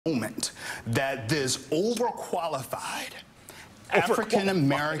Moment that this overqualified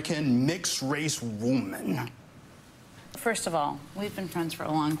African-American mixed-race woman. First of all, we've been friends for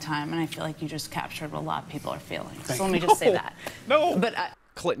a long time, and I feel like you just captured what a lot of people are feeling. So let me just say that. No. But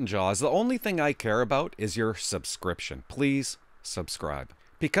Clinton Jaws, the only thing I care about is your subscription. Please subscribe.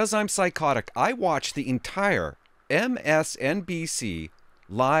 Because I'm psychotic, I watched the entire MSNBC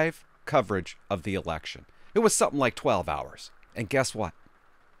live coverage of the election. It was something like 12 hours. And guess what?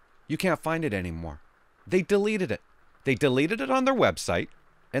 You can't find it anymore. They deleted it. They deleted it on their website,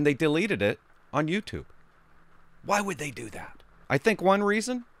 and they deleted it on YouTube. Why would they do that? I think one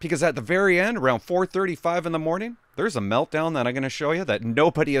reason, because at the very end, around 4:35 in the morning, there's a meltdown that I'm going to show you that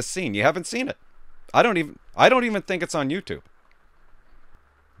nobody has seen. You haven't seen it. I don't even think it's on YouTube.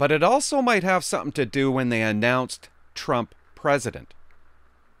 But it also might have something to do when they announced Trump president,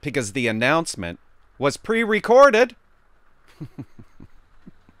 because the announcement was pre-recorded.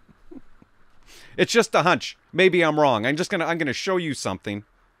 It's just a hunch. Maybe I'm wrong. I'm gonna show you something.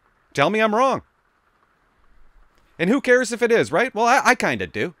 Tell me I'm wrong. And who cares if it is, right? Well, I kind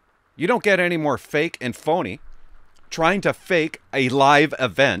of do. You don't get any more fake and phony trying to fake a live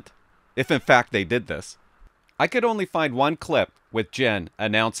event, if in fact they did this. I could only find one clip with Jen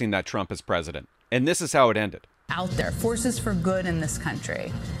announcing that Trump is president. And this is how it ended. out there, forces for good in this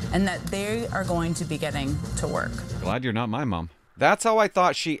country, and that they are going to be getting to work. Glad you're not my mom. That's how I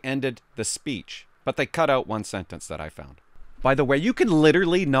thought she ended the speech, but they cut out one sentence that I found. By the way, you can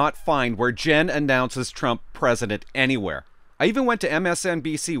literally not find where Jen announces Trump president anywhere. I even went to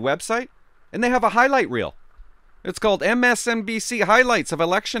MSNBC website, and they have a highlight reel. It's called MSNBC Highlights of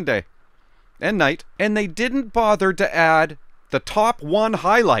Election Day and Night, and they didn't bother to add the top one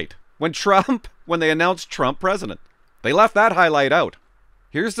highlight when they announced Trump president. They left that highlight out.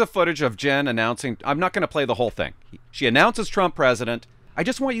 Here's the footage of Jen announcing. I'm not going to play the whole thing. She announces Trump president. I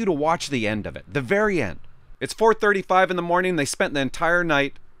just want you to watch the end of it, the very end. It's 4:35 in the morning. They spent the entire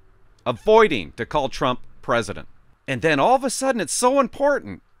night avoiding to call Trump president. And then all of a sudden, it's so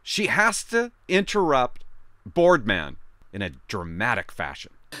important, she has to interrupt Boardman in a dramatic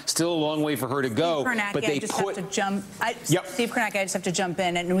fashion. Still a long way for her to go, but they put... Steve Kornacki, I just have to jump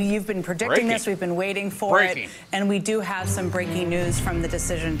in. And you've been predicting this. We've been waiting for it. And we do have some breaking news from the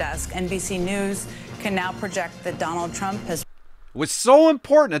decision desk. NBC News can now project that Donald Trump has... It was so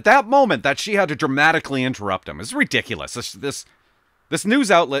important at that moment that she had to dramatically interrupt him. It's ridiculous. This news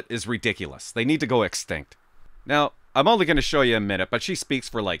outlet is ridiculous. They need to go extinct. Now, I'm only going to show you a minute, but she speaks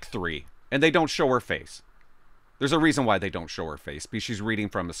for like 3, and they don't show her face. There's a reason why they don't show her face, because she's reading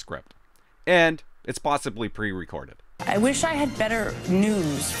from a script. And it's possibly pre-recorded. I wish I had better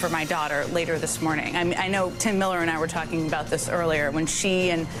news for my daughter later this morning. I know Tim Miller and I were talking about this earlier, when she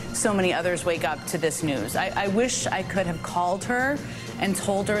and so many others wake up to this news. I wish I could have called her and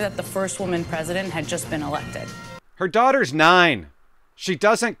told her that the first woman president had just been elected. Her daughter's 9. She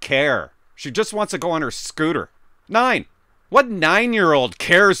doesn't care. She just wants to go on her scooter. 9. What 9-year-old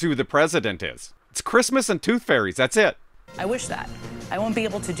cares who the president is? It's Christmas and tooth fairies. That's it. I wish that. I won't be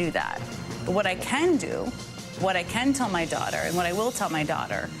able to do that. But what I can do, what I can tell my daughter, and what I will tell my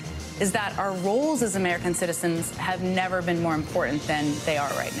daughter, is that our roles as American citizens have never been more important than they are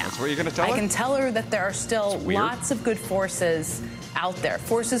right now. That's what you're going to tell her? I can tell her that there are still lots of good forces out there,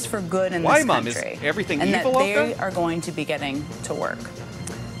 forces for good in this country. Why, Mom? Is everything evil out there? And that they are going to be getting to work.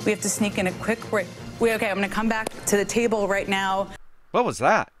 We have to sneak in a quick break. Okay, I'm going to come back to the table right now. What was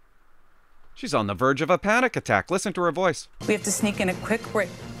that? She's on the verge of a panic attack. Listen to her voice. We have to sneak in a quick break.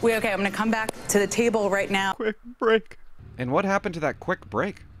 Okay, I'm going to come back to the table right now. Quick break. And what happened to that quick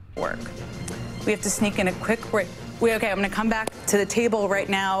break? Work. We have to sneak in a quick break. Okay, I'm going to come back to the table right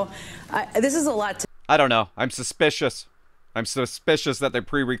now. This is a lot to... I don't know. I'm suspicious. I'm suspicious that they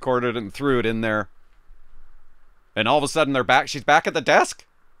pre-recorded it and threw it in there. And all of a sudden they're back. She's back at the desk.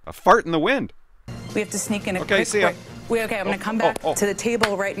 A fart in the wind. We have to sneak in a quick break. Okay, I'm going to come back to the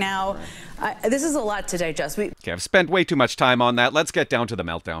table right now. This is a lot to digest. Okay, I've spent way too much time on that. Let's get down to the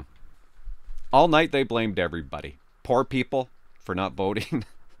meltdown. All night they blamed everybody. Poor people for not voting.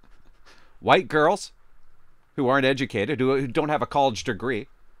 White girls who aren't educated, who don't have a college degree.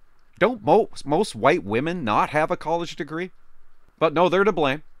 Don't most white women not have a college degree? But no, they're to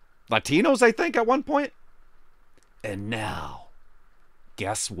blame. Latinos, I think, at one point. And now,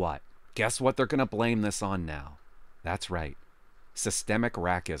 guess what? Guess what they're going to blame this on now? That's right. Systemic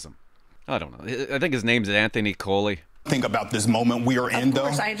racism. I don't know. I think his name's Anthony Coley. Think about this moment we are in, though. Of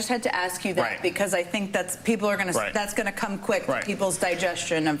course, I just had to ask you that because I think that's that's going to come quick to people's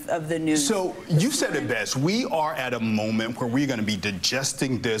digestion of the news. So you said it best. We are at a moment where we're going to be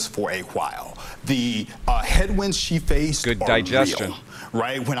digesting this for a while. the headwinds she faced Good are digestion. real.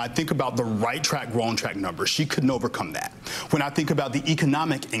 Right? When I think about the right track, wrong track numbers, she couldn't overcome that. When I think about the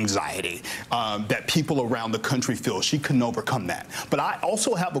economic anxiety that people around the country feel, she couldn't overcome that. But I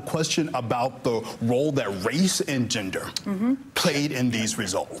also have a question about the role that race and gender played in these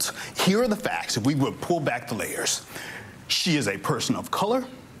results. Here are the facts. If we would pull back the layers, she is a person of color.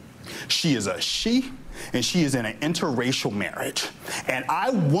 She is a she. And she is in an interracial marriage. And I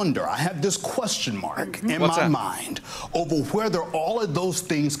wonder, I have this question mark in my mind over whether all of those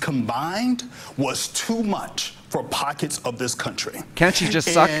things combined was too much for pockets of this country. Can't she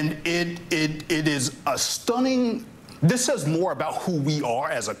just suck? And it is a stunning, this says more about who we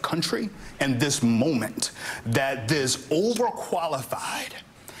are as a country and this moment, that this overqualified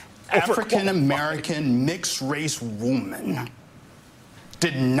African-American mixed race woman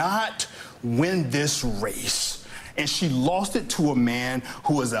did not win this race, and she lost it to a man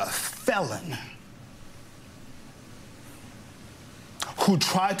who is a felon, who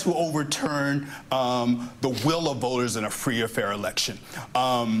tried to overturn the will of voters in a free or fair election.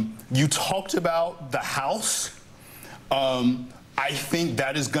 You talked about the House. I think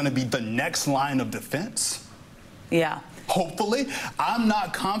that is going to be the next line of defense. Yeah. Hopefully. I'm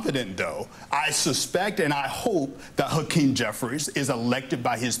not confident, though. I suspect and I hope that Hakeem Jeffries is elected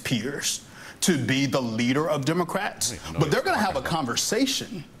by his peers to be the leader of Democrats. But they're going to have a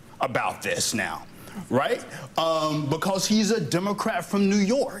conversation about this now, right? Because he's a Democrat from New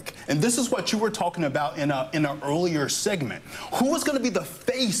York. And this is what you were talking about in an earlier segment. Who is going to be the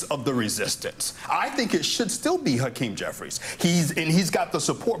face of the resistance? I think it should still be Hakeem Jeffries. He's got the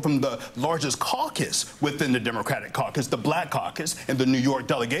support from the largest caucus within the Democratic caucus, the Black caucus, and the New York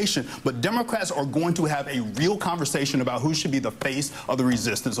delegation. But Democrats are going to have a real conversation about who should be the face of the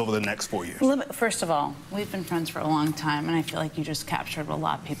resistance over the next 4 years. First of all, we've been friends for a long time, and I feel like you just captured what a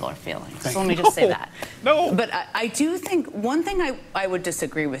lot of people are feeling. So let me just say that. No. But I do think one thing I would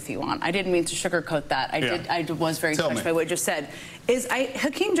disagree with you on, I didn't mean to sugarcoat that. I was very touched by what you just said, is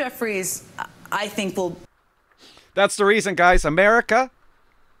Hakeem Jeffries, I think will... That's the reason, guys. America,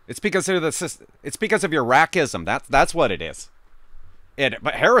 it's because of your racism. That's what it is.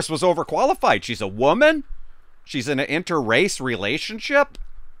 But Harris was overqualified. She's a woman. She's in an inter-race relationship.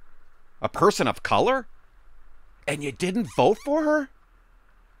 A person of color. And you didn't vote for her?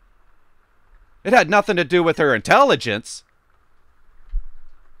 It had nothing to do with her intelligence.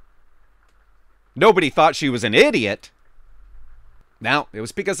 Nobody thought she was an idiot. Now, it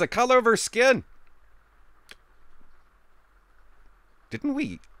was because of the color of her skin.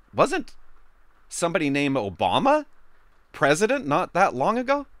 Wasn't somebody named Obama president not that long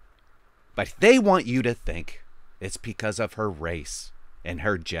ago? But they want you to think it's because of her race and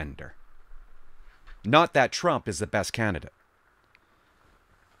her gender. Not that Trump is the best candidate.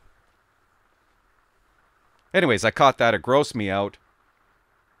 Anyways, I caught that. It grossed me out.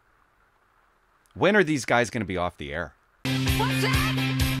 When are these guys going to be off the air?